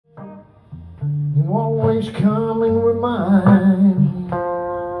You always come and remind me.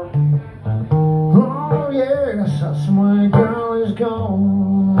 Oh yes, that's my girl is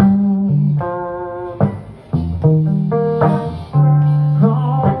gone.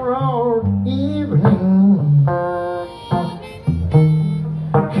 Oh Lord, evening,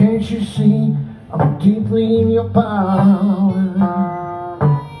 can't you see I'm deeply in your power?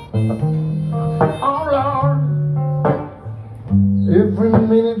 Oh Lord, every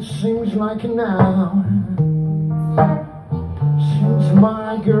minute seems like an hour since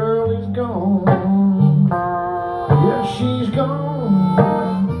my girl is gone. Yeah, she's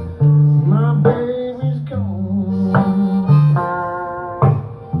gone, my baby's gone.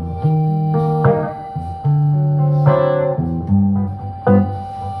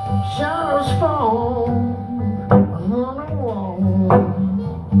 Shadows fall on the wall.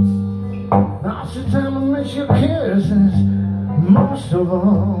 That's the time I miss your kisses most of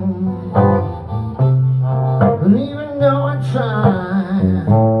all. And even though I try,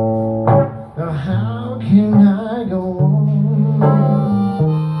 how can I go on?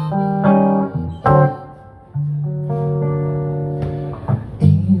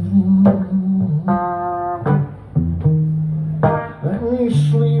 Evening, let me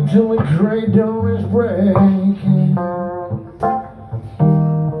sleep till the gray dawn is breaking.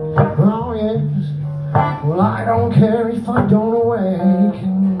 Oh yes, well I don't care if I don't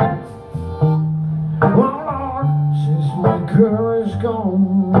awaken. Oh Lord, since my girl is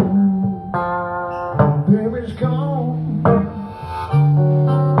gone, baby's gone.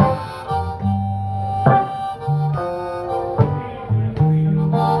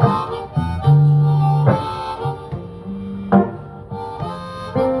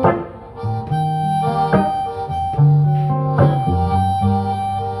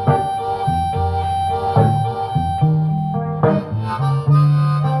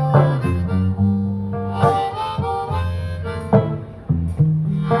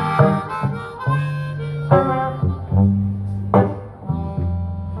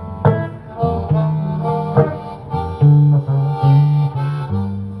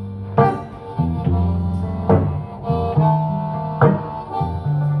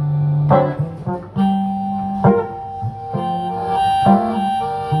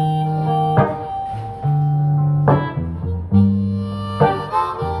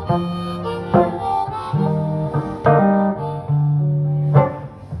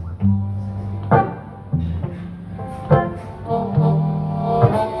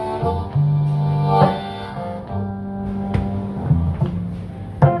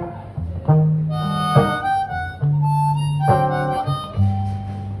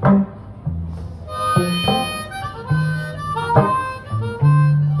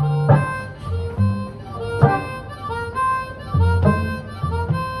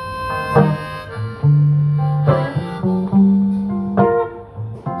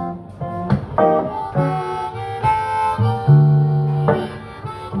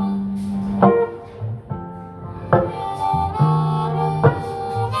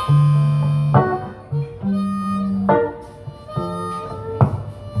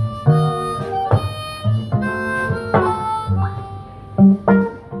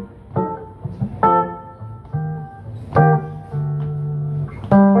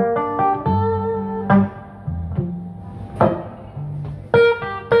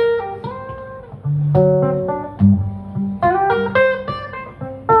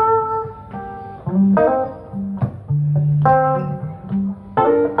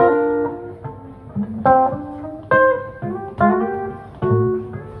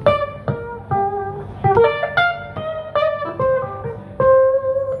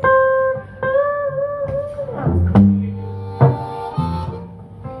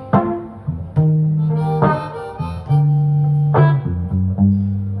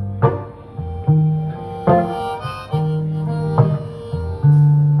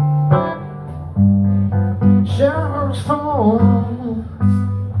 Shadows fall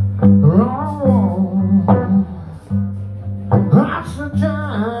wrong. That's the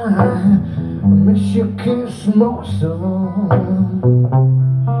time I miss your kiss most of all.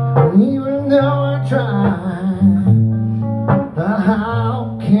 And even though I try,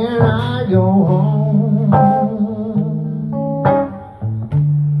 how can I go home?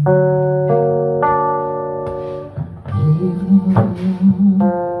 Evening,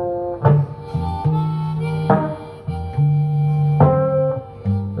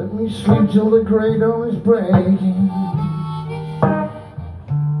 let me sleep till the gray dawn is breaking.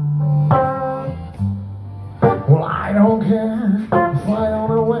 Well, I don't care if I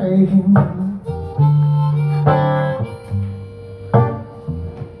don't awaken.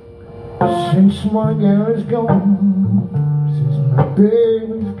 Since my girl is gone, since my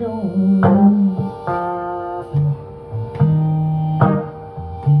baby's gone,